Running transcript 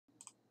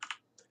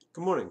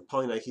Good morning,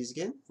 Polynikes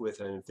again with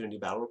an Infinity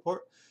Battle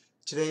Report.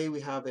 Today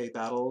we have a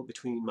battle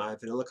between my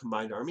vanilla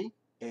combined army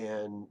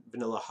and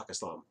vanilla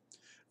Haqqiislam.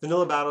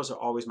 Vanilla battles are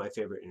always my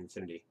favorite in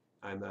Infinity.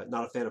 I'm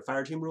not a fan of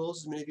fireteam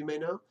rules, as many of you may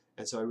know,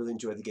 and so I really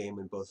enjoy the game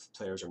when both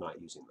players are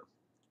not using them.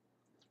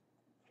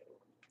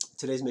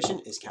 Today's mission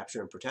is Capture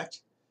and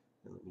Protect.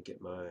 And let me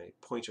get my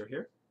pointer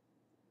here.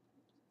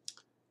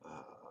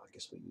 I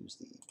guess we'll use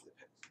the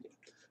pen.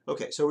 Yeah.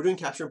 Okay, so we're doing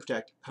Capture and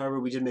Protect. However,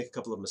 we did make a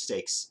couple of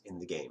mistakes in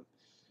the game.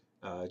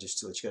 Just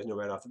to let you guys know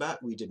right off the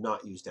bat, we did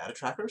not use data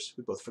trackers.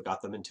 We both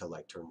forgot them until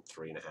like turn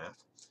 3.5.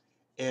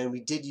 And we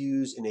did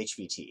use an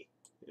HVT.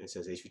 And it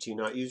says HVT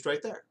not used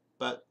right there.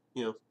 But,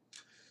 you know,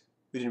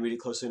 we didn't read it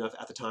closely enough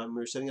at the time we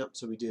were setting up,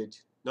 so we did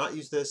not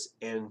use this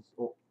and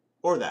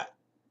or that.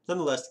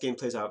 Nonetheless, the game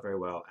plays out very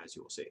well, as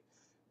you will see.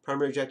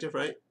 Primary objective,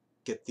 right?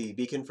 Get the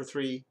beacon for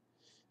 3.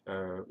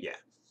 Yeah.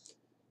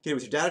 Get it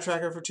with your data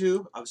tracker for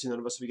 2. Obviously, none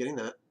of us will be getting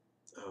that.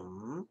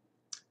 Own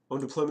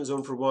deployment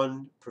zone for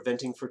 1,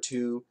 preventing for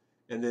 2,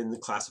 and then the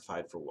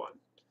classified for 1.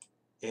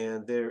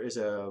 And there is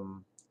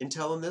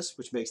intel in this,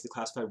 which makes the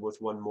classified worth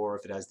 1 more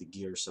if it has the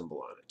gear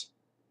symbol on it.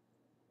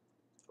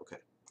 Okay.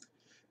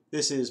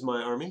 This is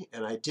my army,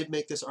 and I did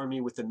make this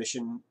army with the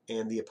mission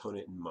and the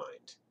opponent in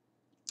mind.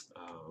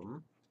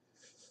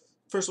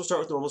 First, we'll start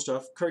with normal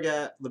stuff.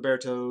 Kurgat,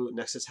 Liberto,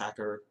 Nexus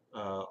Hacker,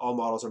 all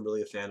models I'm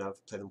really a fan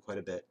of, play them quite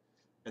a bit.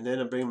 And then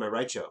I'm bringing my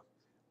Raicho.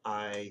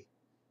 I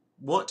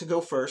want to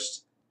go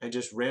first and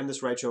just ram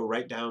this Raicho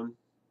right down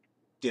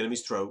the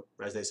enemy's throat,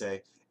 as they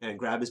say, and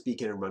grab his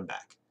beacon and run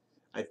back.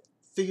 I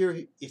figure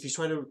if he's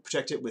trying to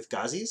protect it with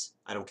Gazis,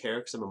 I don't care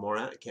because I'm a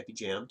Morat, it can't be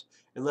jammed,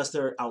 unless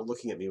they're out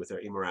looking at me with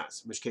their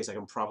Emorats, in which case I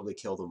can probably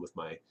kill them with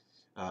my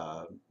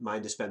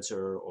Mine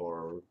Dispenser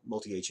or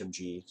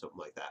multi-HMG, something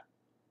like that.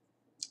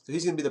 So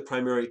he's going to be the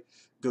primary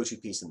go-to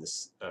piece in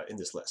this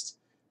list.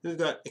 Then we've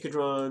got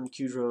Icadron,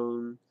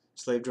 Q-Drone,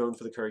 Slave Drone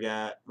for the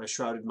Kurgat, my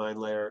Shrouded Mine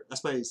Layer.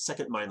 That's my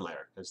second mine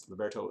layer, as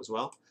Liberto as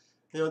well.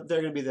 You know,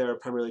 they're going to be there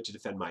primarily to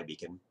defend my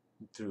beacon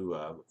through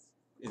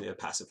in a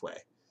passive way.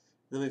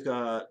 And then we've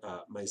got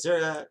my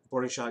Zerat,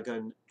 boarding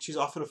shotgun. She's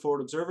often a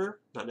forward observer,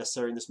 not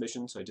necessary in this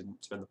mission, so I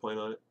didn't spend the point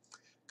on it.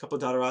 A couple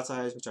of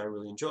Dotaratsais, which I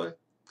really enjoy. And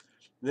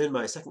then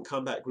my second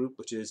combat group,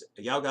 which is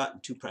a Yaugat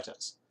and 2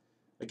 Pretas.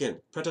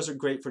 Again, Pretas are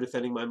great for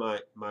defending my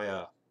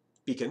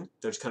beacon.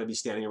 They'll just kind of be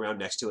standing around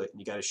next to it,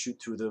 and you got to shoot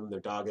through them. They're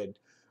dogged,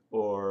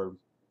 or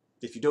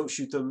if you don't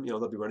shoot them, you know,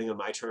 they'll be running on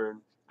my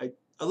turn.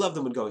 I love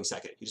them when going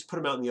second. You just put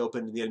them out in the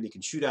open, and the enemy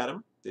can shoot at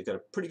them. They've got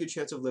a pretty good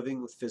chance of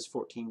living with Fizz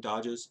 14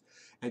 dodges,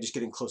 and just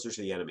getting closer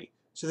to the enemy.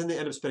 So then they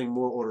end up spending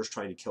more orders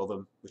trying to kill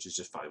them, which is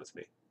just fine with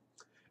me.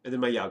 And then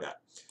my Yaugat.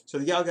 So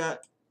the Yaugat,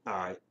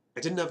 I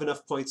didn't have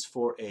enough points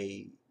for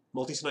a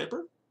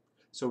multi-sniper,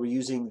 so we're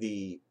using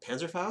the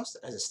Panzerfaust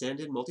as a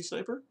stand-in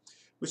multi-sniper,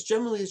 which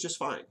generally is just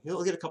fine.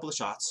 He'll get a couple of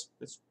shots.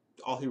 That's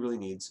all he really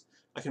needs.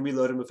 I can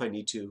reload him if I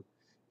need to.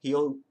 He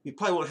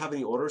probably won't have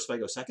any orders if I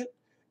go second,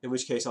 in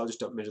which case I'll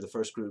just dump him into the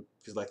first group,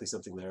 because likely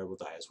something there will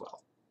die as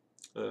well.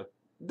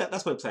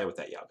 That's my plan with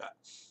that Yaugat.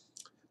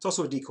 It's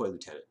also a decoy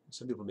lieutenant.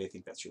 Some people may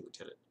think that's your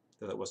lieutenant,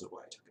 though that wasn't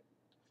why I took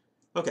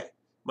it. Okay,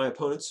 my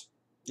opponents.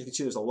 You can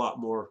see there's a lot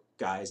more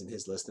guys in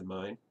his list than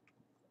mine.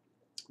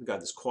 We've got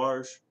this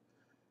Quarge.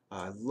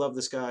 I love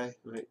this guy,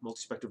 right?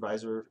 Multi-Spectre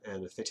Visor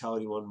and a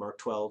Fatality 1 Mark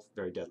 12,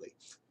 very deadly.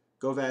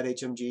 Govad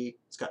HMG,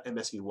 it's got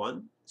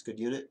MSV1, it's a good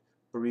unit.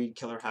 Bareed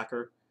Killer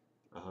Hacker.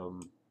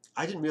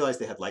 I didn't realize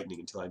they had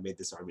lightning until I made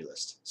this army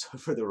list. So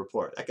for the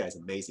report, that guy's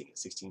amazing at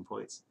 16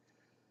 points.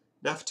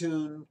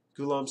 Nafatoon,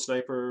 Gulam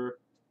Sniper,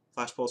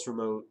 Flash Pulse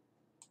Remote,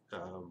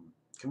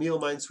 Camille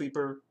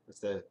Minesweeper, that's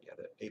the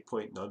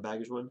 8-point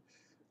non-baggage one.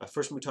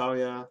 First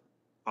Mutalia,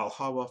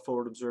 Al-Hawa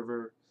Forward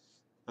Observer,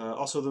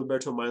 also the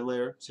Liberto Mine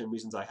Layer, same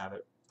reasons I have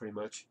it, pretty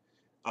much.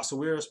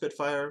 Asawira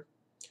Spitfire.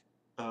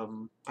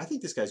 I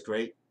think this guy's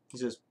great.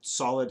 He's a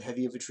solid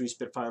heavy infantry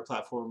Spitfire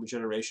platform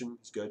regeneration.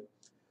 He's good.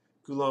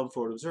 Gulam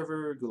Forward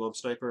Observer, Gulam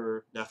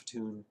Sniper,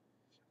 Nafatoon.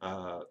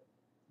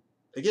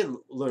 Again,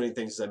 learning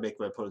things as I make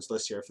my opponent's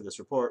list here for this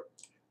report.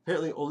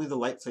 Apparently, only the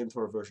light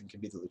flamethrower version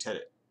can be the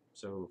lieutenant.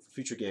 So for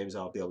future games,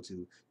 I'll be able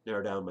to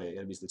narrow down my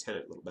enemy's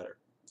lieutenant a little better.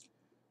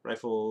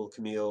 Rifle,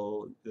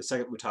 Camille, the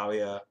second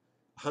Mutalia,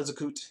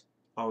 Hanzakut,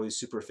 always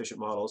super efficient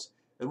models,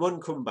 and 1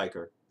 Kum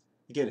Biker.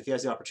 Again, if he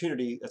has the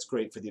opportunity, that's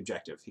great for the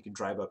objective. He can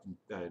drive up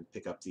and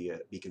pick up the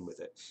beacon with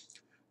it.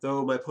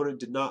 Though my opponent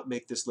did not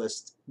make this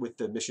list with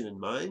the mission in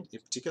mind, in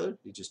particular,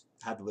 he just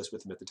had the list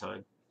with him at the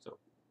time. So,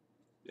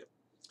 yeah.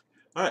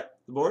 All right,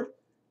 the board.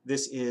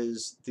 This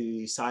is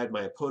the side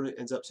my opponent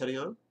ends up setting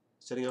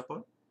up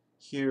on.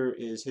 Here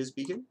is his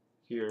beacon.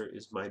 Here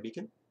is my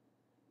beacon.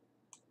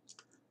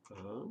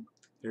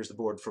 Here's the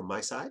board from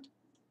my side.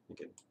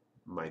 Again,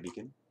 my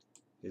beacon,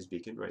 his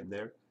beacon right in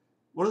there.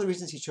 One of the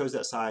reasons he chose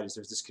that side is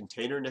there's this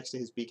container next to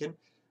his beacon,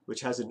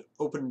 which has an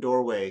open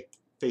doorway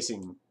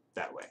facing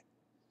that way.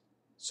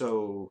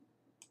 So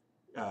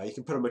you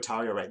can put a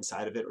Metalia right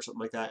inside of it or something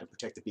like that and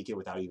protect the beacon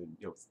without even,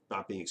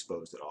 not being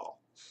exposed at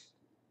all.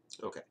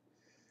 Okay.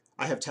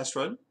 I have Test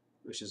Run.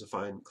 which is a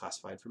fine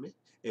classified for me.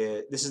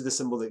 This is the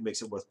symbol that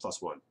makes it worth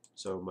 +1.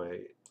 So my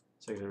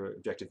secondary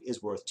objective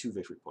is worth 2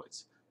 victory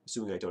points,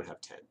 assuming I don't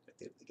have 10 at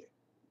the end of the game.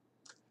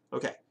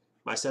 Okay,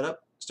 my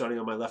setup, starting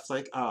on my left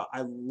flank.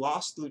 I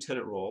lost the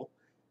lieutenant role,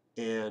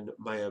 and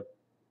my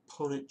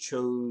opponent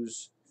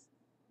chose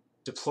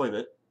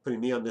deployment, putting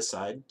me on this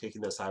side,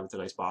 taking that side with a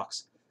nice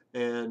box,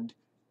 and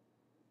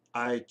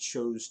I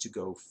chose to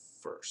go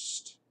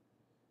first.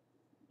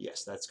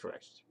 Yes, that's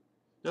correct.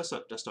 No,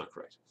 that's not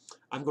correct.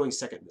 I'm going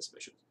second in this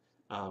mission.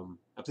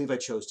 I believe I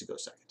chose to go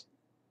second,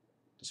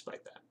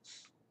 despite that.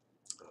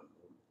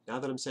 Now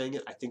that I'm saying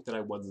it, I think that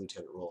I won the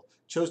lieutenant role,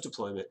 chose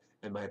deployment,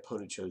 and my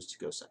opponent chose to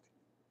go second.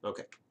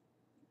 Okay.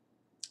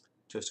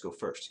 Chose to go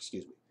first,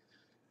 excuse me.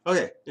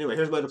 Okay, anyway,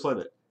 here's my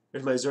deployment.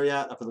 Here's my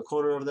Zuriat up in the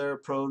corner over there,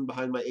 prone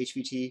behind my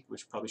HVT,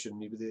 which probably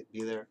shouldn't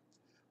be there.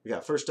 We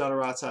got first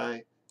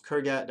Ulaties,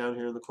 Kurgat down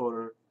here in the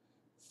corner,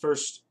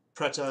 first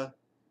Preta.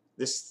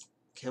 This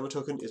camo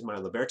token is my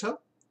Liberto.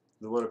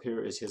 The one up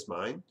here is his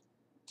mine.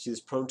 See this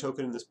prone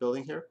token in this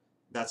building here?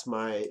 That's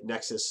my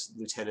Nexus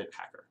Lieutenant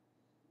Hacker.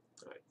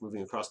 All right,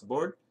 moving across the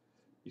board,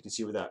 you can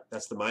see where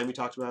that's the mine we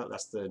talked about.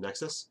 That's the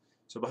Nexus.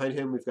 So behind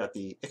him, we've got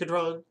the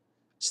Icadron,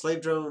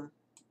 Slave Drone,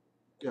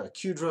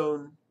 Q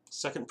Drone,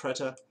 second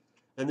Preta,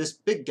 and this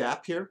big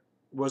gap here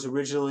was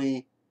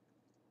originally,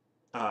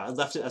 I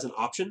left it as an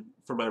option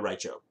for my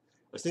Raicho.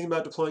 I was thinking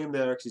about deploying him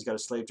there because he's got a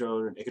Slave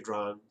Drone and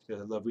Icadron,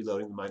 because I love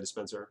reloading the mine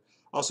dispenser.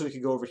 Also, we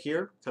could go over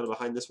here, kind of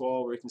behind this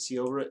wall where you can see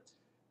over it.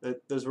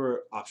 Those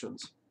were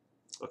options.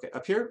 Okay,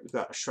 up here, we've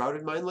got a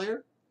Shrouded Mine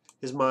layer.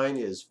 His mine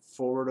is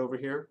forward over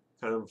here,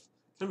 kind of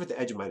at the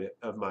edge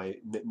of my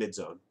mid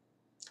zone.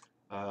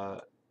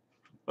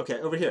 Okay,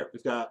 over here,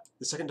 we've got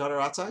the second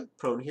Ulaties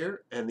prone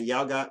here, and the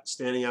Yalgat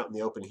standing out in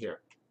the open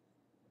here.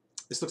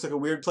 This looks like a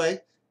weird play.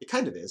 It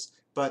kind of is,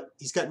 but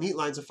he's got neat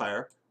lines of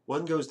fire.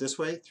 One goes this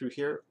way through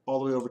here, all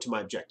the way over to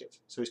my objective.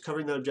 So he's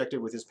covering that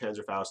objective with his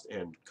Panzerfaust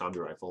and Combi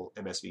Rifle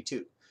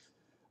MSV2.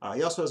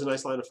 He also has a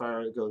nice line of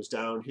fire that goes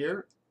down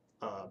here,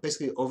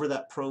 basically over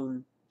that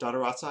prone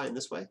Ulaties in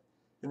this way.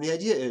 And the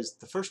idea is,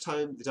 the first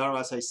time the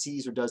Ulaties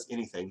sees or does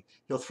anything,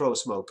 he'll throw a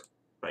smoke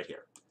right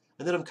here.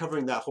 And then I'm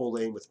covering that whole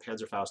lane with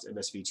Panzerfaust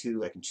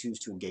MSV2. I can choose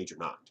to engage or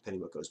not,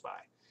 depending what goes by.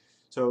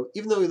 So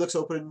even though he looks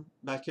open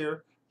back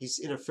here, he's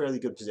in a fairly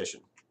good position,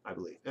 I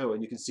believe. Oh,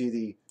 and you can see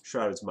the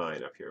Shrouded's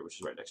mine up here, which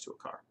is right next to a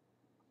car.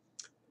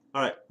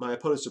 All right, my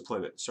opponent's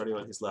deployment, starting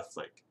on his left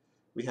flank.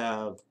 We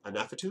have a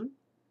Nafatoon,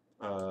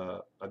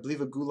 I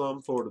believe a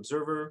Gulam forward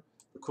observer,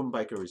 the Kum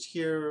Biker is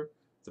here,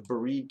 the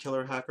Bareed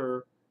Killer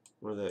Hacker,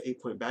 one of the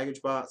 8-point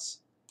baggage bots,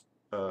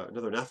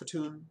 another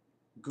Nafatoon,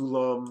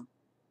 Gulam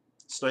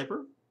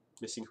Sniper,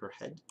 missing her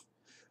head.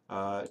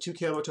 2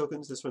 camo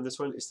tokens, this one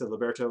is the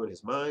Liberto and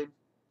his mine.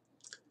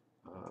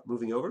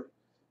 Moving over,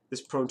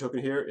 this prone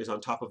token here is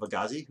on top of a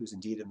Ghazi, who's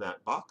indeed in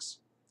that box.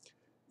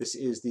 This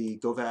is the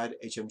Govad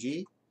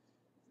HMG.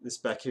 This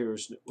back here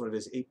is one of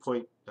his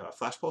 8-point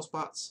flash pulse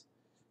bots.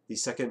 The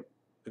second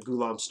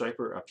Gulam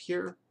Sniper up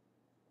here.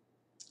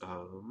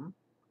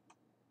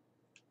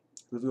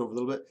 Moving over a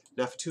little bit,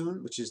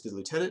 Nafatoon, which is the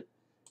lieutenant,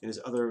 and his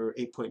other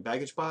 8-point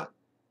baggage bot.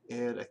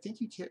 And I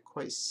think you can't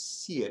quite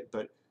see it,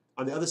 but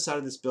on the other side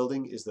of this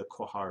building is the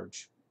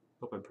Koharj.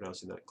 Hope I'm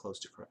pronouncing that close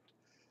to correct.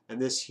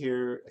 And this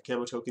here, a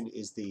camo token,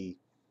 is the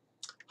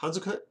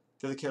Hanzokut.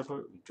 The other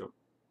camo, we jump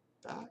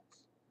back.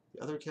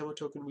 The other camo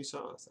token we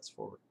saw, that's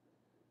forward.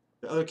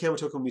 The other camo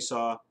token we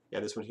saw,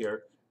 yeah, this one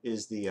here,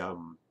 is the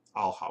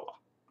Al-Hawa.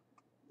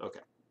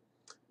 Okay.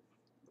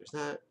 There's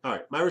that. All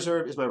right, my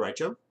reserve is my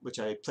Raicho, which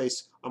I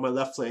place on my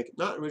left flank,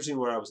 not originally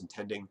where I was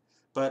intending,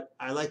 but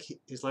I like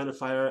his line of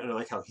fire, and I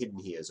like how hidden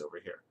he is over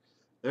here.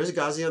 There's a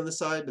Ghazi on this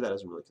side, but that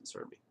doesn't really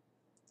concern me.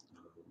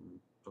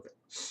 Okay.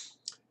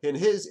 And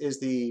his is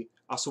the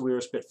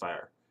Asawira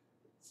Spitfire,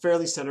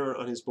 fairly center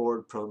on his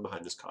board, prone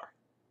behind this car.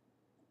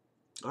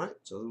 All right,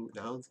 so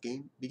now the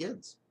game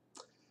begins.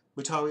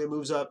 Mutawiya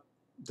moves up,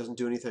 doesn't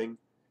do anything.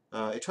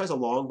 It tries a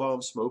long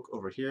bomb smoke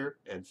over here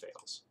and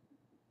fails.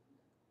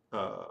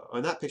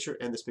 On that picture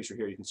and this picture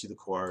here, you can see the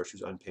Koharj,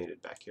 who's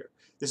unpainted back here.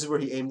 This is where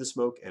he aimed the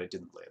smoke, and it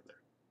didn't land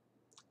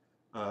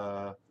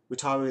there.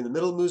 Mutawiya in the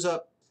middle moves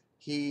up.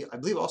 He, I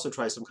believe, also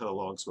tries some kind of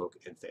long smoke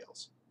and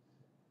fails.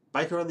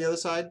 Biker on the other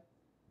side,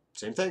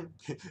 same thing.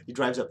 He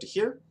drives up to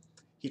here.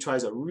 He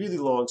tries a really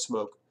long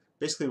smoke,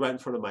 basically right in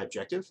front of my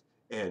objective,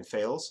 and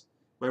fails.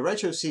 My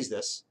Raicho sees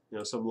this,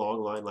 some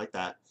long line like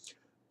that,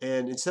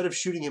 and instead of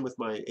shooting him with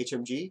my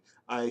HMG,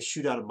 I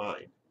shoot out a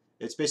mine.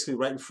 It's basically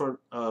right in front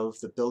of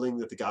the building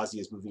that the Ghazi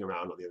is moving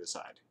around on the other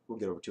side. We'll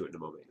get over to it in a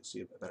moment. You'll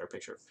see a better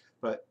picture.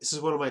 But this is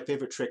one of my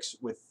favorite tricks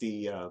with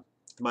the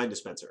mine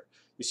dispenser.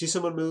 You see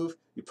someone move,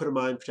 you put a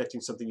mine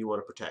protecting something you want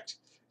to protect.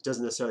 It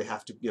doesn't necessarily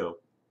have to,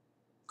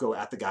 go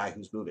at the guy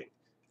who's moving.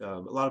 A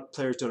lot of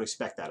players don't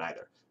expect that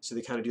either. So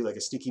they kind of do like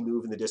a sneaky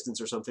move in the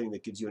distance or something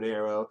that gives you an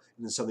arrow,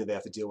 and then suddenly they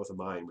have to deal with a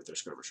mine with their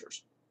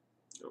skirmishers.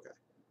 Okay.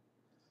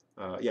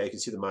 Yeah, you can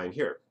see the mine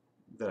here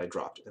that I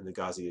dropped, and the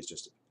Ghazi is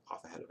just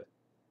off ahead of it.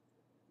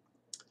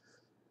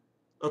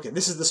 Okay,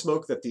 this is the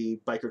smoke that the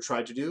biker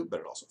tried to do,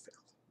 but it also failed.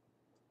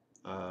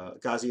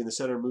 Ghazi in the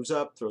center moves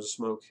up, throws a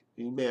smoke.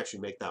 He may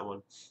actually make that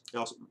one. He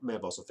also may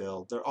have also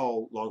failed. They're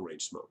all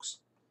long-range smokes.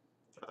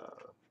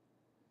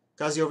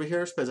 Ghazi over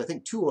here spends, I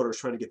think, 2 orders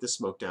trying to get this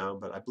smoke down,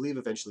 but I believe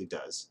eventually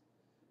does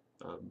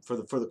for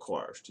the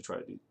courage to try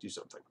to do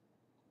something.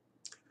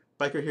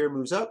 Biker here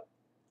moves up.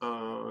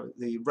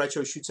 The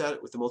Raicho shoots at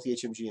it with the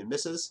multi-HMG and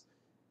misses,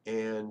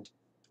 and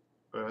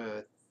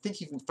I think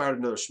he fired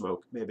another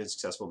smoke. May have been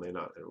successful, may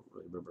not. I don't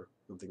really remember. I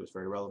don't think it was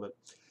very relevant.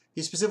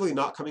 He's specifically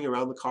not coming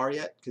around the car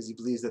yet because he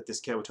believes that this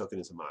camo token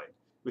is a mine,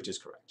 which is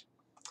correct.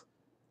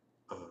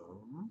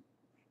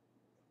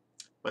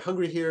 My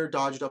Hungry here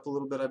dodged up a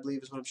little bit, I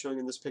believe, is what I'm showing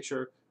in this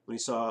picture, when he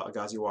saw a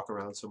Ghazi walk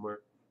around somewhere.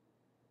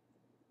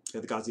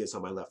 Yeah, the Ghazi is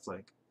on my left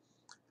flank.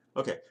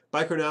 Okay,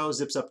 Biker now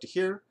zips up to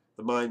here.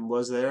 The mine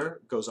was there,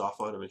 goes off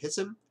on him and hits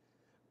him.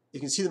 You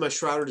can see that my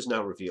Shrouded is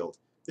now revealed.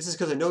 This is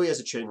because I know he has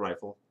a chain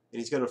rifle, and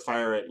he's going to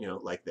fire it,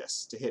 like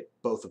this, to hit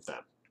both of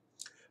them.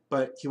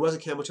 But he was a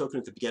camo token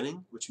at the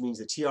beginning, which means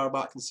the TR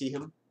bot can see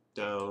him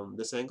down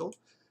this angle.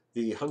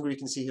 The Hungry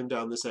can see him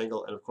down this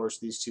angle, and of course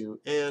these two,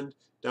 and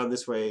down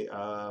this way,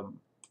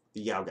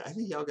 the Yaogat. I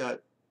think Yaogat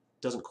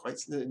doesn't quite.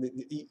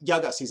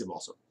 Yaogat sees him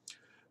also.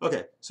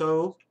 Okay,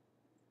 so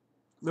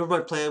remember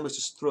my plan was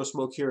to throw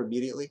smoke here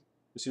immediately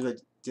as soon as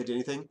I did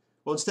anything.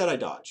 Well, instead I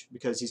dodge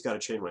because he's got a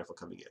chain rifle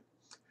coming in.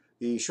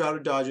 The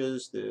Shrouded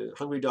dodges, the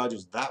Hungry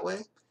dodges that way,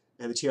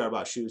 and the TR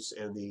bot shoots,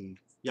 and the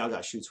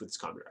Yaogat shoots with his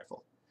combi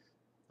rifle.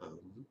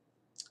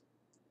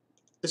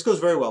 This goes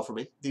very well for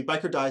me. The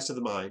Biker dies to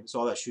the mine, so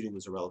all that shooting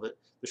was irrelevant.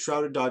 The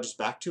Shrouded dodges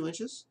back 2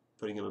 inches,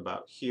 putting him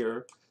about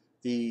here.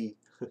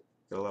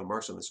 Got a lot of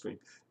marks on the screen.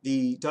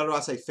 The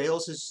Dadarase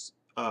fails his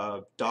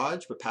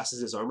dodge, but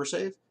passes his armor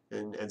save,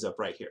 and ends up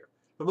right here.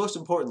 But most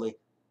importantly,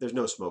 there's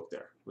no smoke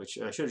there, which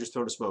I should have just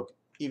thrown a smoke,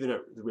 even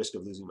at the risk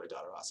of losing my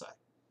Dadarase.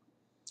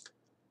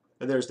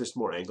 And there's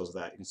more angles of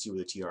that. You can see where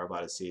the TR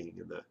bot is seeing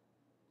in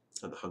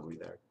the Hungry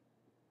there.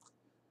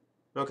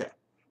 Okay.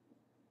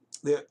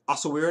 The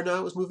Asawira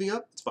now is moving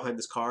up. It's behind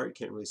this car. You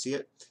can't really see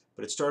it.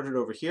 But it started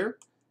over here,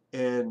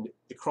 and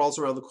it crawls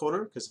around the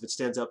corner, because if it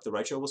stands up, the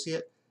Raicho will see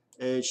it,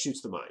 and it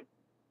shoots the mine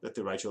that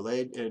the Raicho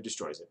laid, and it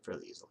destroys it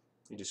fairly easily.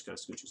 He just kind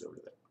of scooches over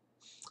to there.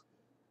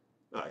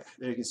 Oh, yeah.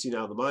 There you can see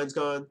now the mine's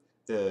gone.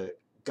 The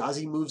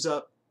Ghazi moves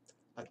up.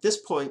 At this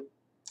point,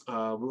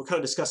 we're kind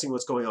of discussing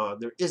what's going on.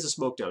 There is a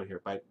smoke down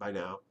here by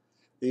now.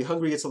 The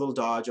Hungry gets a little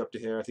dodge up to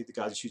here. I think the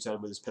Ghazi shoots at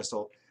him with his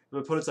pistol. And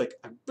my opponent's like,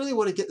 I really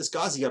want to get this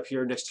Ghazi up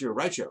here next to your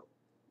Raicho.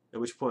 At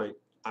which point,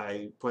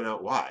 I point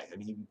out why. I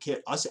mean, you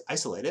can't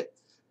isolate it.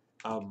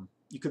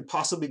 You could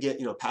possibly get,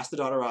 past the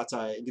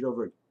Dadarate and get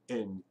over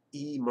and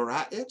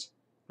E-Marat it,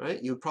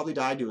 right? You would probably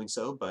die doing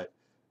so, but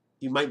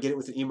you might get it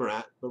with an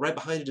E-Marat. But right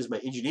behind it is my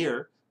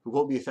Engineer, who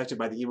won't be affected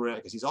by the E-Marat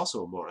because he's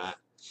also a Morat.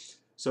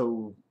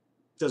 So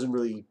it doesn't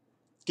really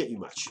get you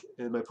much.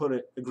 And my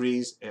opponent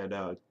agrees and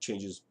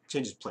changes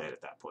plan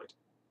at that point.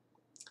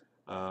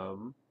 Where are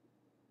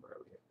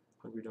we here?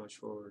 Hungry dodge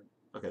forward.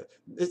 Okay,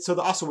 so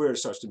the Asawira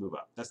starts to move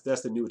up.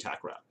 That's the new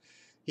attack route.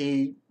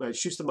 He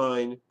shoots the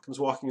mine, comes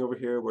walking over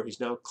here where he's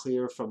now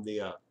clear from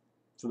the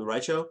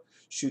Raicho,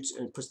 shoots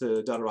and puts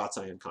the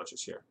Dadarate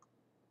unconscious here.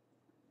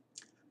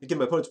 Again,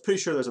 my opponent's pretty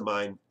sure there's a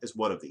mine as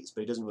one of these, but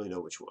he doesn't really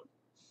know which one.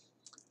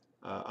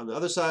 On the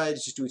other side,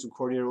 he's just doing some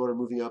coordinator order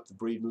moving up. The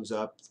Breed moves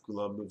up. The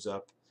Gulam moves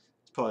up.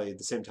 It's probably at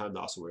the same time the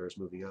Asawira is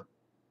moving up.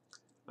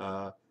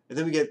 And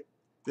then we get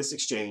this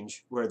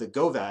exchange where the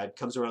Govad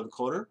comes around the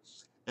corner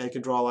and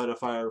can draw a line of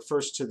fire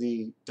first to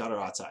the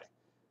Dadarate.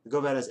 The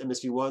Govad has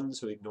MSV1,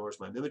 so he ignores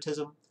my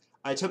mimetism.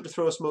 I attempt to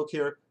throw a smoke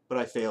here, but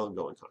I fail and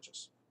go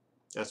unconscious.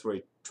 That's where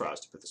he tries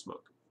to put the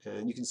smoke.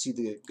 And you can see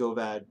the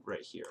Govad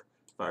right here,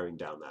 firing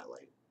down that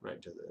lane, right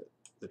into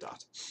the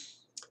dot.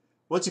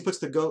 Once he puts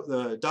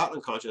the dot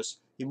unconscious,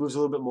 he moves a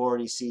little bit more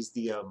and he sees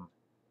the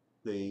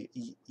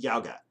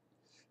Yaogat.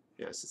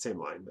 Yeah, it's the same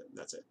line, but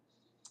that's it.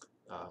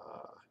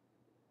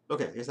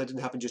 Okay, I guess that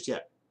didn't happen just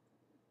yet.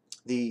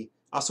 The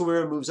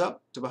Asawira moves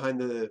up to behind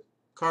the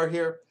car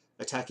here,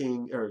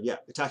 attacking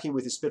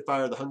with his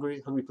Spitfire. The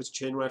Hungry puts a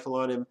chain rifle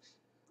on him.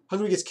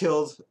 Hungry gets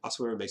killed.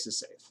 Asawira makes his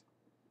save.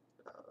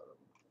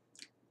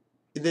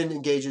 It then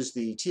engages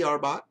the TR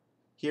bot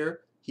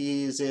here.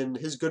 He's in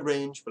his good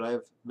range, but I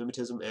have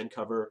mimetism and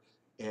cover,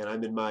 and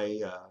I'm in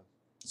my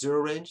 0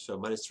 range, so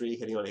 -3,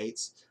 hitting on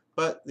 8s.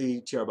 But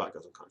the TR bot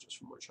goes unconscious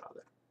from one shot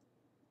there.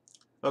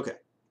 Okay.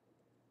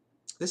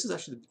 This is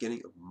actually the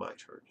beginning of my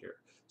turn here.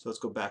 So let's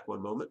go back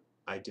one moment.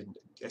 I didn't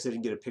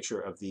get a picture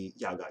of the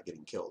Yaogat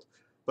getting killed.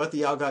 But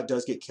the Yaogat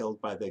does get killed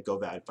by the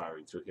Govad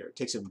firing through here. It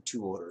takes him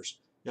 2 orders.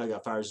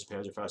 Yaogat fires his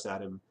Panzerfaust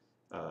at him,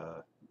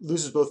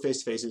 loses both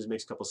face-to-faces,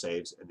 makes a couple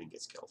saves, and then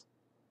gets killed.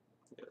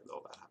 And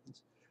all that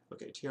happens.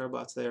 Okay, TR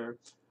bot's there.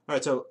 All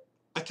right, so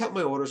I count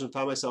my orders and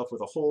found myself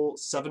with a whole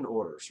 7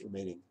 orders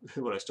remaining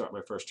when I start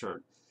my first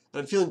turn.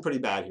 And I'm feeling pretty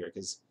bad here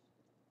because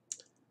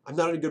I'm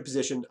not in a good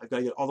position. I've got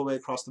to get all the way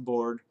across the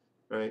board,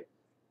 right?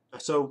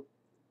 So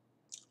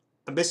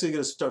I'm basically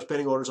going to start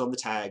spending orders on the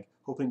tag,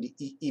 hoping to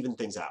even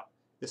things out.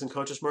 This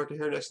unconscious marker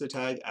here next to the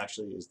tag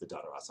actually is the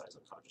Dadaratai's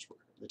unconscious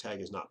marker. The tag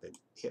has not been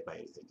hit by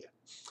anything yet.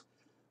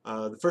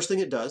 The first thing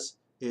it does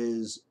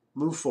is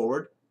move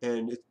forward,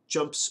 and it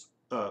jumps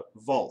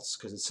vaults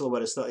because its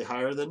silhouette is slightly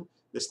higher than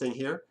this thing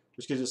here,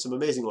 which gives it some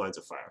amazing lines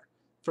of fire.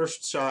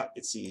 First shot,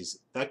 it sees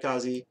that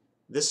Ghazi,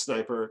 this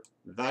sniper,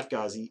 that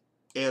Ghazi,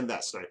 and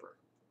that sniper.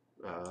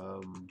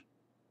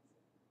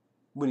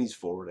 When he's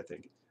forward, I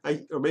think.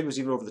 Or maybe it was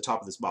even over the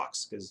top of this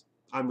box, because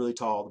I'm really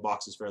tall, the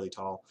box is fairly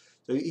tall.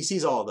 So he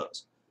sees all of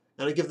those.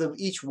 And I give them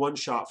each one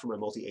shot for my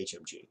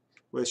multi-HMG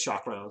with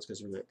shock rounds,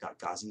 because we've got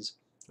Ghazis,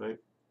 right?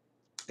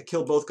 I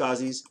kill both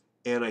Ghazis,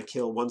 and I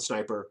kill one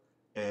sniper,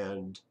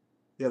 and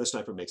the other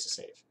sniper makes a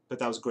save. But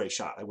that was a great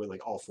shot. I win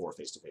like all 4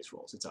 face-to-face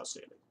rolls. It's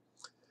outstanding.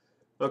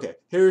 Okay,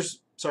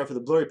 sorry for the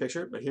blurry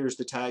picture, but here's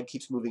the tag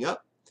keeps moving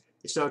up.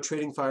 It's now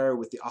trading fire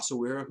with the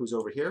Asawira, who's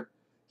over here.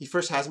 He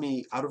first has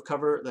me out of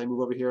cover, and I move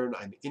over here, and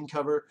I'm in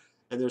cover,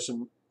 and there's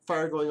some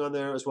fire going on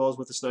there, as well as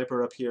with the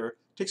sniper up here.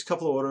 It takes a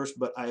couple of orders,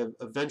 but I have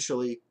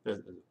eventually, a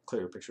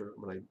clearer picture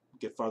when I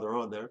get farther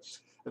on there,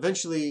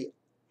 eventually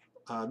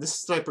this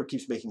sniper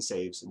keeps making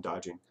saves and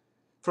dodging.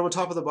 From on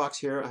top of the box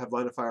here, I have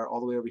line of fire all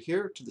the way over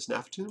here to this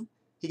Nafatoon.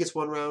 He gets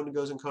 1 round and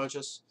goes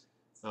unconscious.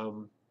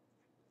 And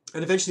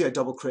eventually I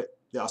double crit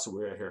the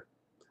Asawira here,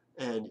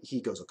 and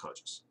he goes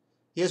unconscious.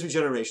 He has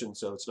regeneration,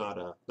 so it's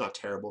not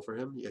terrible for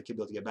him. He'll be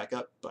able to get back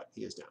up, but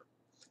he is down.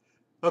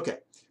 Okay,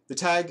 it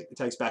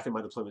tags back in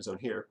my deployment zone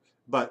here,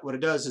 but what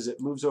it does is it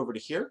moves over to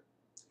here,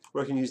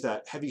 where I can use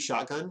that heavy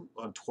shotgun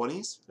on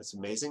 20s. That's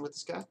amazing with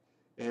this guy.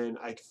 And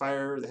I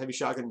fire the heavy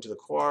shotgun into the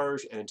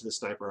Quarge and into the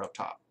sniper up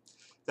top.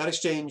 That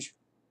exchange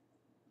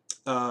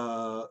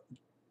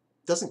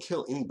doesn't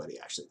kill anybody,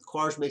 actually. The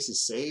Quarge makes his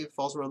save,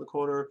 falls around the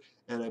corner,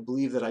 and I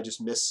believe that I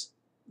just miss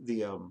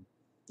the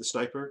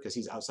sniper because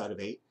he's outside of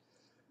 8.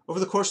 Over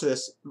the course of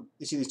this,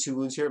 you see these 2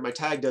 wounds here. My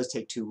tag does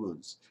take 2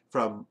 wounds.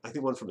 I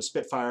think one from a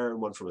Spitfire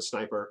and one from a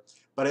sniper.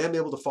 But I am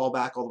able to fall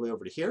back all the way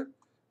over to here,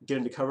 get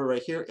into cover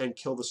right here, and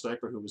kill the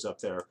sniper who was up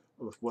there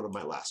with one of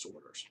my last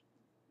orders,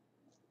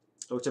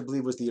 which I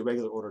believe was the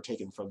irregular order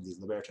taken from the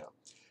Liberto.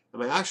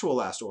 And my actual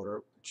last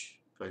order, which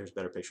here's a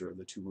better picture of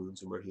the 2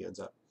 wounds and where he ends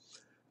up,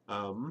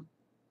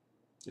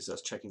 is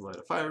us checking line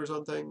of fires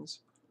on things.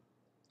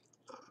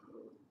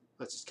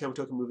 That's just camo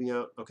token moving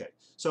out. Okay,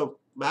 so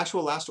my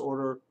actual last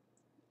order,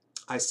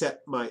 I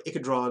set my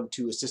Icadron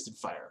to assisted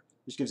fire,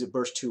 which gives it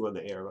burst 2 on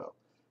the ARO.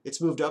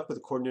 It's moved up with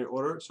a coordinated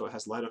order, so it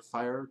has line of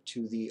fire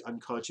to the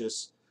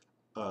unconscious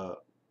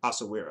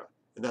Asawira,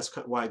 and that's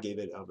why I gave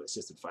it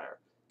assisted fire.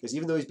 Because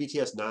even though he's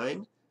BTS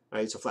 9,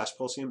 right, so flash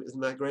pulsing him isn't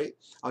that great,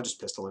 I'll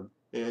just pistol him.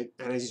 And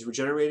as he's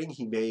regenerating,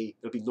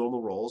 it'll be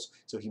normal rolls,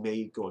 so he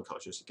may go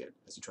unconscious again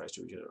as he tries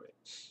to regenerate.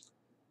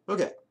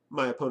 Okay,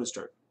 my opponent's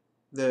turn.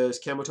 The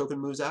camo token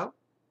moves out,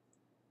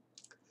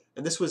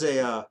 and this was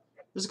kind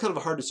of a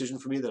hard decision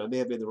for me that I may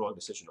have made the wrong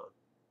decision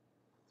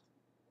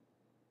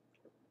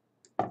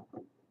on.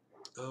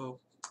 Oh,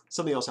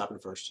 something else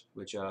happened first,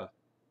 which,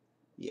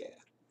 yeah.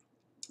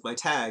 My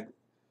tag,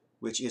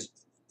 which is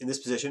in this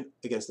position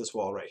against this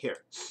wall right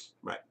here,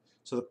 right?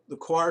 So the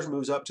Quarge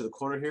moves up to the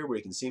corner here where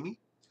he can see me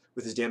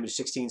with his damage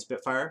 16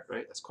 Spitfire,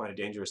 right? That's quite a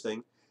dangerous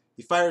thing.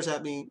 He fires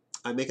at me.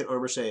 I make an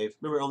armor save.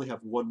 Remember, I only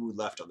have 1 wound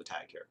left on the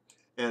tag here.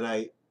 And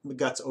I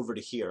guts over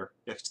to here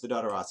next to the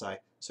Dadarazai.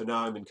 So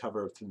now I'm in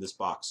cover through this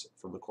box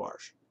from the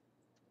Quarge.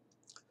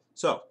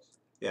 So,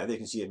 yeah, there you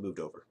can see it moved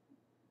over.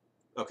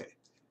 Okay,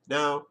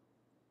 now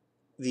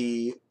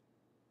the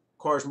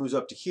Quarge moves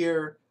up to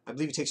here. I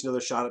believe he takes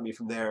another shot at me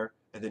from there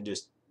and then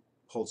just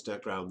holds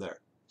that ground there.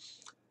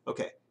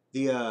 Okay,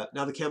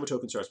 now the camo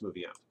token starts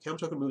moving out. Camo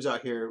token moves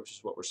out here, which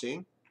is what we're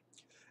seeing.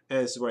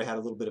 And this is where I had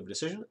a little bit of a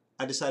decision.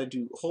 I decided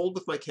to hold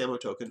with my camo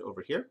token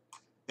over here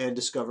and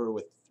discover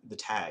with the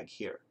tag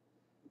here.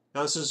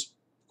 Now this is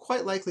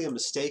quite likely a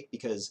mistake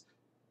because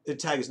the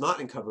tag is not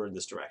in cover in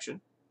this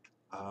direction.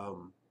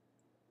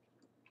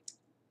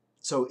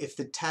 So if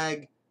the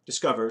tag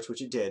discovers,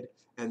 which it did,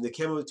 and the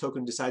camo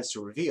token decides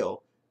to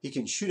reveal, he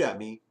can shoot at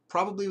me,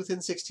 probably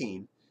within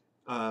 16.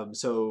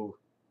 So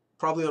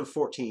probably on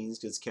 14s,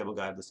 because it's camo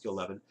guide, let's go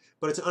 11.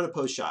 But it's an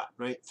unopposed shot,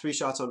 right? 3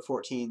 shots on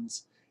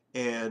 14s,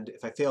 and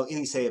if I fail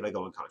any save, I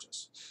go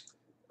unconscious.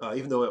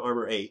 Even though I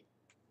armor 8,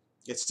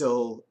 it's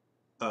still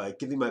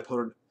giving my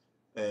opponent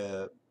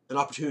an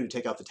opportunity to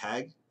take out the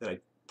tag that I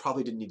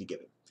probably didn't need to give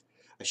him.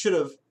 I should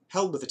have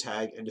held with the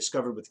tag and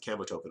discovered with the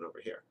camo token over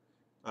here.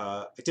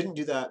 I didn't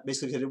do that,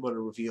 basically because I didn't want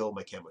to reveal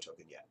my camo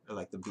token yet. I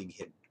like them being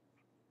hidden.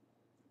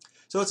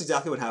 So that's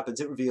exactly what happens.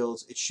 It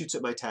reveals, it shoots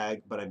at my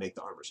tag, but I make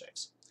the armor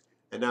saves.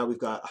 And now we've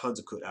got a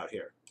Hanzokut out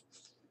here,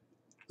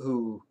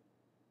 who,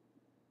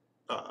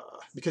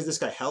 because this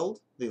guy held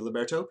the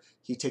Liberto,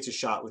 he takes a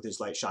shot with his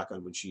light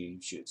shotgun when she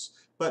shoots,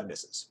 but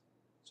misses.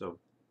 So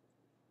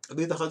I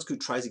believe the Hanzokut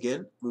tries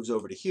again, moves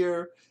over to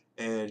here,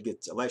 and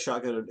gets a light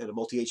shotgun and a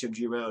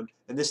multi-HMG round,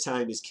 and this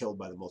time is killed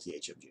by the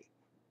multi-HMG.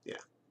 Yeah.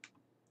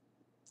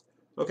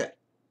 Okay.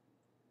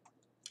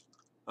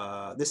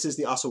 This is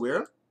the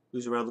Asawira,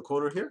 who's around the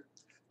corner here,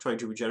 trying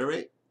to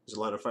regenerate. There's a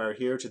line of fire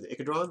here to the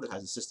Icadron that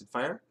has assisted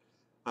fire.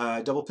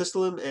 I double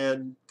pistol him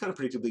and kind of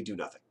predictably do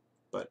nothing,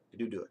 but I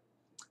do it.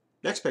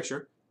 Next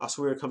picture,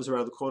 Osawira comes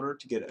around the corner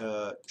to get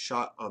a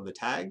shot on the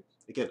tag.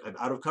 Again, I'm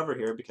out of cover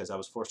here because I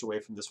was forced away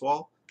from this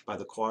wall by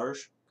the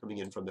Quarge coming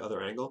in from the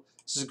other angle.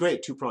 This is a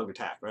great two-pronged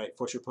attack, right?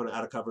 Force your opponent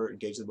out of cover,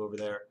 engage them over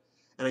there.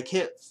 And I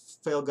can't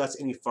fail guts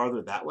any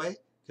farther that way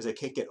because I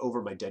can't get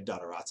over my dead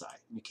dot Ulatii.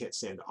 And you can't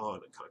stand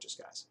on unconscious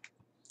guys.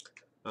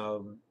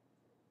 So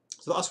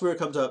the Osawira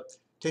comes up,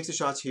 takes the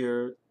shots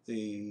here,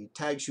 the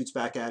tag shoots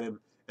back at him,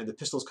 and the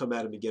pistols come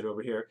at him again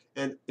over here.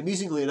 And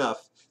amusingly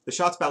enough, the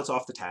shots bounce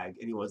off the tag,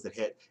 any ones that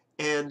hit,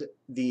 and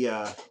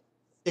the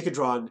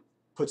Ikadron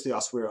puts the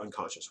Osawira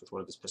unconscious with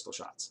one of his pistol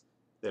shots.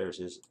 There's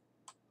his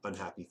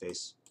unhappy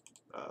face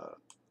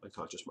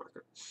unconscious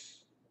marker.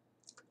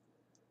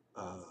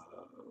 I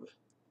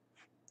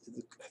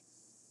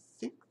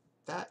think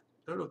that,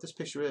 I don't know what this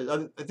picture is.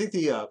 I think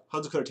the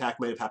Hanzo attack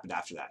might have happened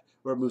after that,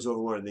 where it moves over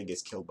one and then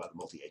gets killed by the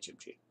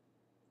multi-HMG.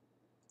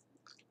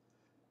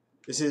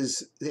 This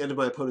is the end of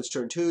my opponent's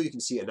turn 2. You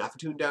can see a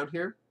Nafatoon down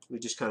here.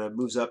 It just kind of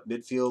moves up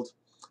midfield.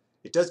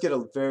 It does get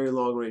a very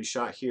long range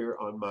shot here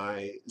on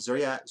my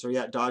Zuriat.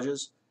 Zuriat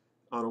dodges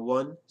on a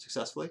 1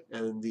 successfully,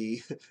 and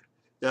the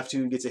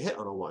Nafatoon gets a hit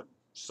on a 1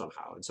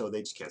 somehow, and so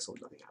they just cancel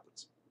and nothing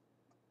happens.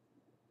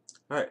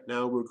 Alright,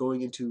 now we're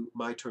going into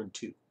my turn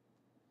 2.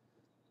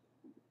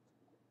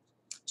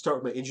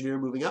 Start with my engineer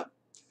moving up.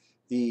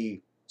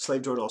 The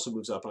slave drone also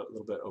moves up a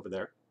little bit over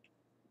there.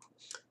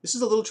 This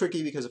is a little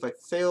tricky because if I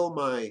fail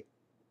my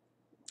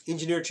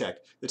engineer check,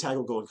 the tag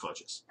will go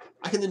unconscious.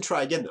 I can then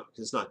try again though,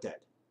 because it's not dead.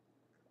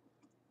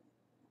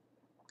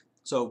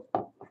 So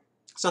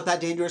it's not that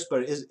dangerous,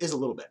 but it is a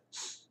little bit.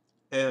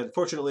 And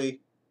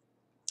fortunately,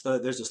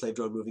 there's a slave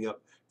drone moving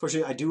up.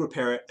 Fortunately, I do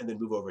repair it and then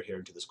move over here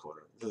into this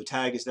corner. So the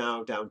tag is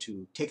now down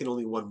to taking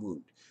only 1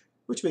 wound,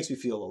 which makes me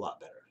feel a lot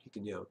better. You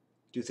can,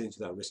 do things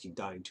without risking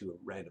dying to a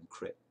random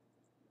crit.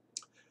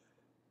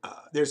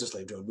 There's a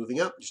slave drone moving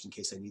up, just in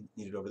case I need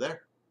it over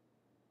there.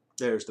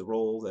 There's the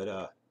roll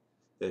that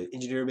the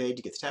engineer made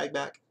to get the tag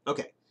back.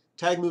 Okay,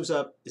 tag moves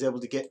up, is able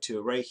to get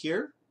to right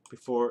here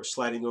before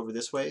sliding over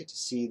this way to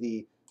see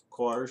the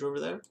Quarge over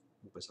there.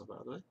 Move myself out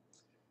of the way.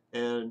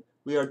 And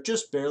we are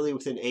just barely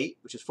within 8,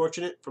 which is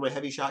fortunate for my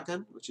heavy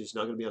shotgun, which is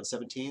now going to be on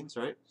 17s,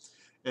 right?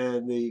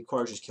 And the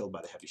Quarge is killed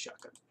by the heavy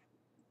shotgun.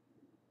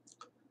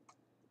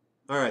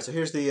 Alright, so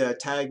here's the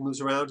tag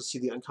moves around to see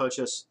the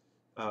unconscious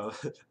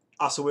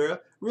Osawira.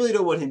 Really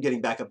don't want him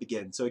getting back up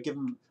again, so I give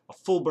him a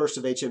full burst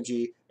of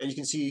HMG, and you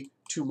can see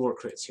 2 more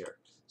crits here.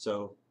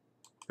 So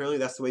apparently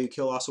that's the way you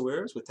kill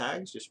Osawiras, with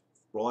tags. Just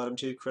roll at him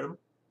to crit him.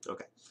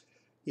 Okay,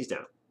 he's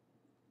down.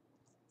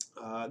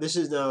 This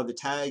is now the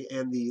tag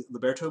and the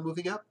Liberto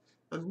moving up.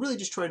 I'm really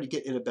just trying to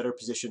get in a better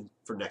position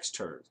for next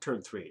turn,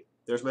 turn 3.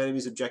 There's my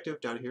enemy's objective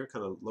down here,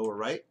 kind of lower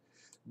right.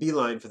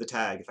 Beeline for the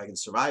tag. If I can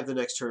survive the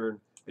next turn,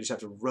 I just have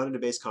to run into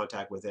base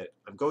contact with it.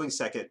 I'm going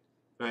second,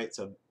 right?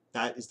 So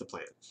that is the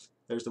plan.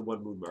 There's the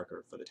 1 wound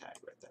marker for the tag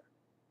right there.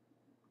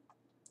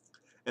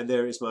 And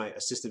there is my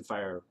assisted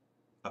fire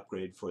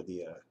upgrade for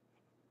the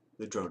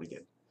drone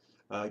again.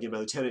 Again, my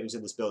lieutenant who's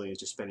in this building is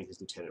just spending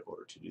his lieutenant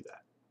order to do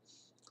that.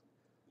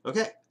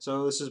 Okay,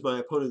 so this is my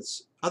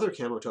opponent's other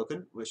camo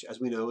token, which as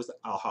we know is the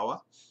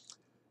Al-Hawa.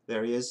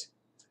 There he is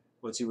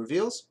once he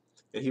reveals.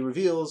 And he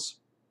reveals,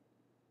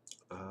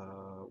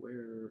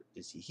 where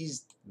is he?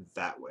 He's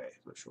that way.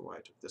 I'm not sure why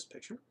I took this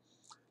picture.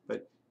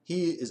 But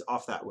he is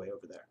off that way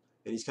over there.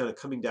 And he's kind of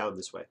coming down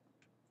this way.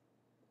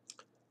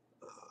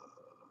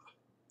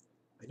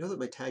 I know that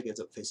my tag ends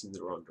up facing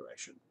the wrong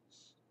direction,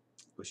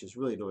 which is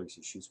really annoying because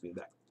he shoots me in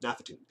the back.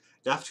 Nafatoon.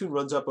 Nafatoon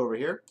runs up over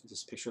here. Is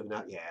this a picture of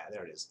the Yeah,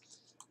 there it is.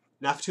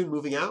 Nafatoon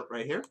moving out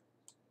right here.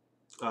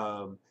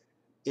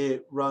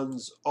 It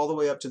runs all the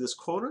way up to this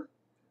corner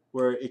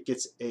where it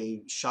gets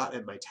a shot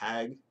at my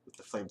tag with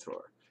the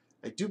flamethrower.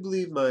 I do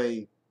believe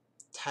my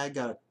tag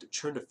got a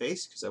turn to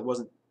face because I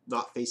wasn't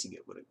not facing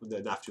it when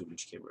the Nafatoon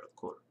came around the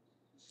corner.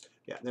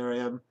 Yeah, there I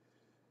am.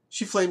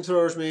 She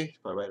flamethrowers me,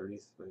 probably right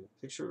underneath my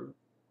picture.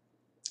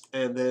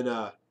 And then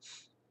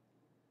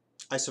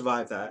I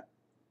survive that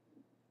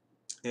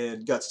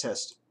and guts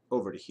test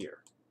over to here,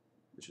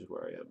 which is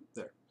where I am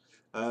there.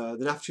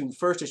 The Nafatoon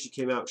first, as she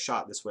came out,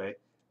 shot this way.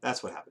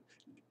 That's what happened.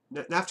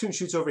 Nafatoon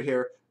shoots over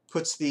here,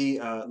 puts the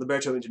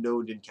Liberto into no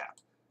wound cap.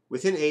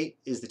 Within 8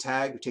 is the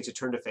tag, who takes a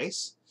turn to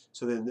face.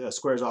 So then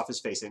squares off his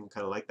facing,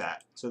 kind of like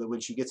that. So that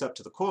when she gets up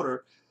to the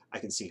corner, I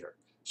can see her.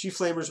 She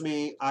flamers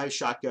me, I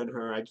shotgun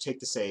her, I take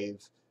the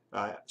save.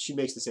 She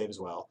makes the save as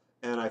well.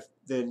 And I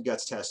then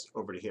guts test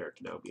over to here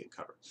to now be in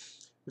cover.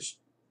 Which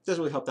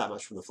doesn't really help that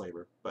much from the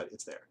flamer, but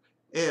it's there.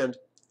 And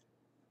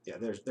yeah,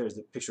 there's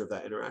the picture of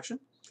that interaction.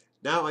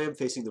 Now I am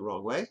facing the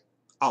wrong way.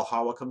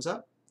 Al-Hawa comes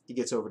up. He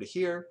gets over to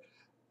here.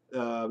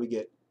 We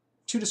get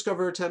 2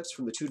 discover attempts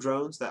from the 2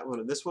 drones, that one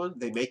and this one.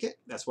 They make it.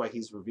 That's why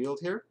he's revealed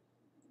here.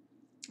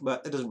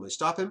 But that doesn't really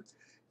stop him.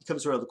 He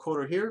comes around the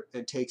corner here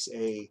and takes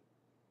a,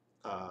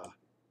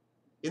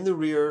 in the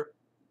rear,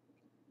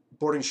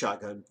 boarding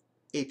shotgun,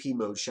 AP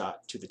mode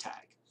shot to the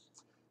tag.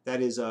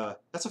 That is,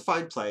 that's a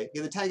fine play.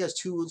 Again, the tag has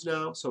 2 wounds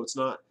now, so it's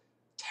not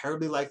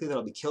terribly likely that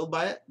I'll be killed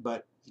by it,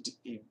 but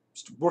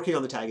working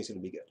on the tag is going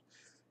to be good.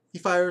 He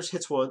fires,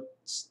 hits once,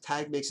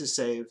 tag makes his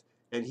save,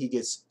 and he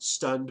gets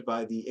stunned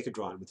by the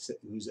Icadron,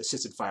 who's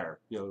assisted fire,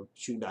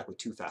 shooting back with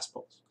 2 fast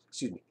pulses.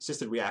 Excuse me,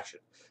 assisted reaction,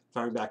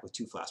 firing back with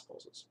 2 fast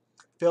pulses.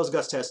 Fails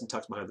Gust test and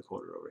tucks behind the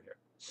corner over here.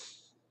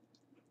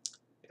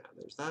 Yeah,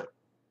 there's that.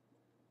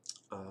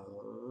 I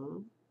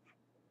don't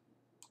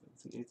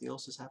think anything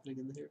else is happening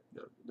in here.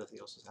 No, nothing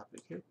else is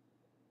happening here.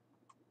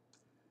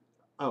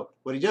 Oh,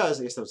 what he does,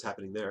 I guess that was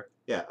happening there.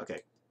 Yeah,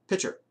 okay.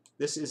 Pitcher.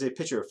 This is a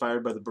pitcher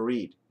fired by the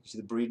Breed. You see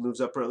the Breed moves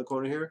up around the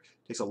corner here,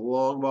 takes a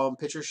long bomb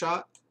pitcher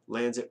shot,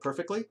 lands it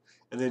perfectly,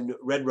 and then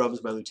Red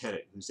rubs my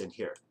lieutenant, who's in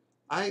here.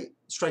 I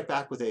strike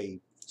back with a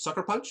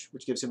sucker punch,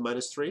 which gives him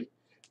 -3,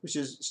 which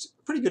is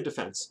pretty good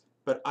defense,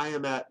 but I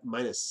am at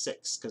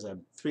 -6 because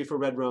I'm 3 for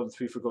Red Rum,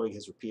 3 for going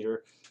his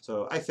repeater,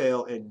 so I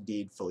fail and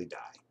indeed fully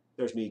die.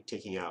 There's me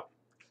taking out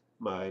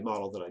my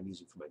model that I'm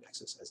using for my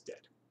Nexus as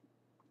dead.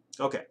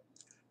 Okay,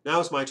 now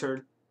it's my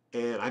turn,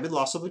 and I'm in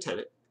loss of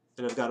lieutenant,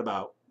 and I've got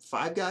about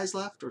 5 guys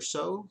left or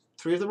so.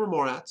 3 of them are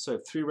Morats, so I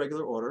have 3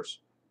 regular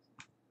orders.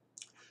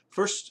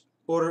 First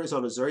order is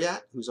on a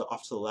Zuriat, who's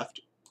off to the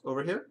left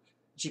over here.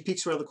 She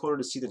peeks around the corner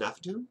to see the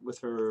Nafatoon with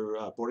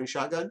her boarding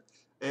shotgun,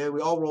 and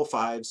we all roll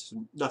 5s,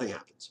 so nothing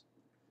happens.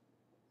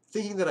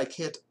 Thinking that I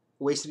can't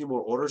waste any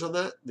more orders on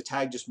that, the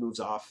tag just moves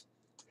off.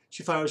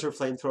 She fires her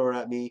flamethrower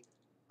at me.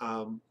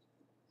 I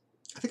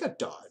think I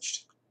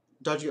dodged.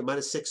 Dodging at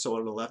 -6, so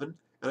on an 11,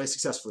 and I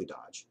successfully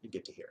dodge and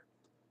get to here.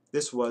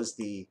 This was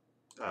the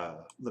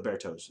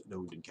Liberto's no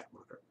wounded cap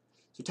marker.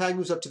 So tag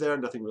moves up to there,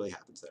 and nothing really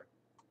happens there.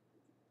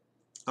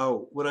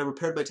 Oh, when I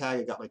repaired my tag,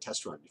 I got my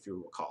test run, if you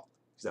recall,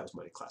 because that was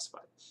my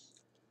classified.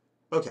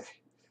 Okay,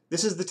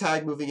 this is the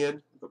tag moving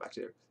in. Go back to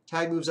there.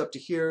 Tag moves up to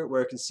here,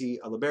 where I can see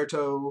a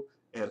Liberto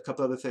and a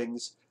couple other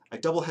things. I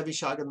double heavy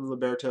shotgun the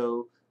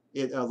Liberto.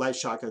 It light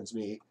shotguns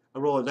me. I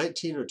roll a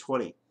 19 or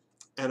 20,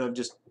 and I'm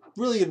just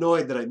really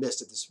annoyed that I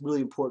missed at this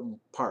really important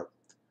part.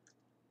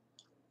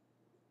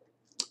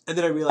 And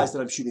then I realize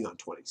that I'm shooting on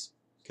 20s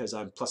because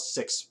I'm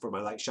 +6 for my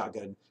light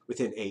shotgun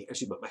within 8.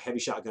 Actually, my heavy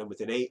shotgun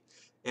within 8.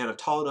 And I'm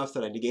tall enough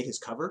that I negate his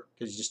cover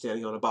because he's just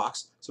standing on a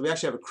box. So we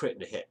actually have a crit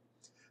and a hit.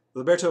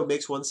 Liberto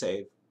makes one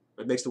save.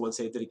 It makes the one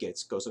save that he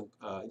gets. Goes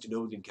into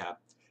no wounded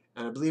cap.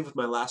 And I believe with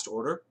my last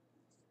order,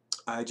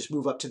 I just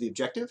move up to the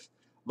objective.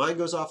 Mine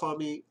goes off on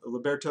me.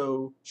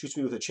 Liberto shoots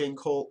me with a chain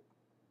colt.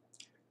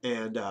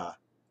 And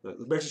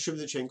Liberto shoots me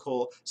with a chain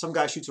colt. Some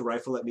guy shoots a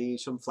rifle at me.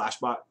 Some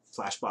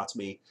flashbots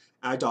me.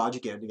 And I dodge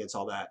again against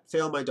all that.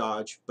 Fail my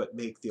dodge, but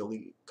make the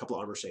only couple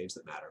armor saves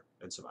that matter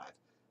and survive.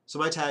 So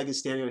my tag is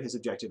standing on his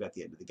objective at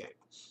the end of the game.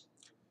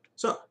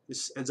 So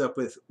this ends up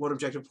with 1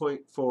 objective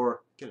point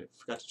for, again, I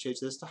forgot to change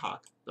this to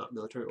Hawk, not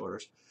military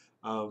orders,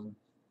 and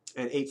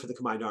 8 for the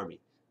combined army.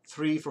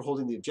 3 for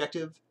holding the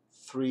objective,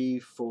 3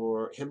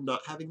 for him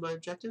not having my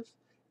objective,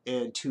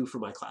 and 2 for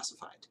my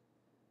classified.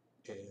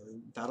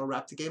 And that'll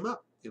wrap the game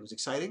up. It was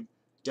exciting.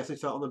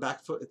 Definitely felt on the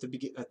back foot at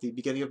the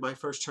beginning of my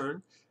first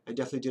turn, and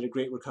definitely did a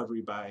great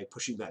recovery by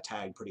pushing that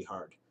tag pretty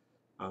hard.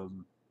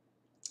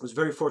 I was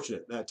very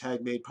fortunate. That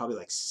tag made probably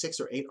like 6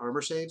 or 8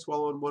 armor saves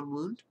while on 1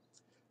 wound.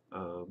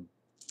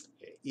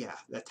 Yeah,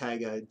 that tag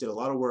did a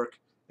lot of work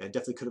and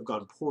definitely could have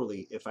gone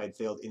poorly if I had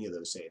failed any of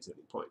those saves at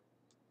any point.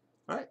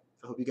 All right,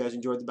 I hope you guys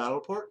enjoyed the battle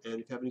report, and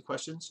if you have any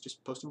questions,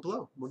 just post them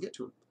below. We'll get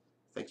to them.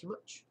 Thank you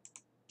much.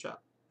 Ciao.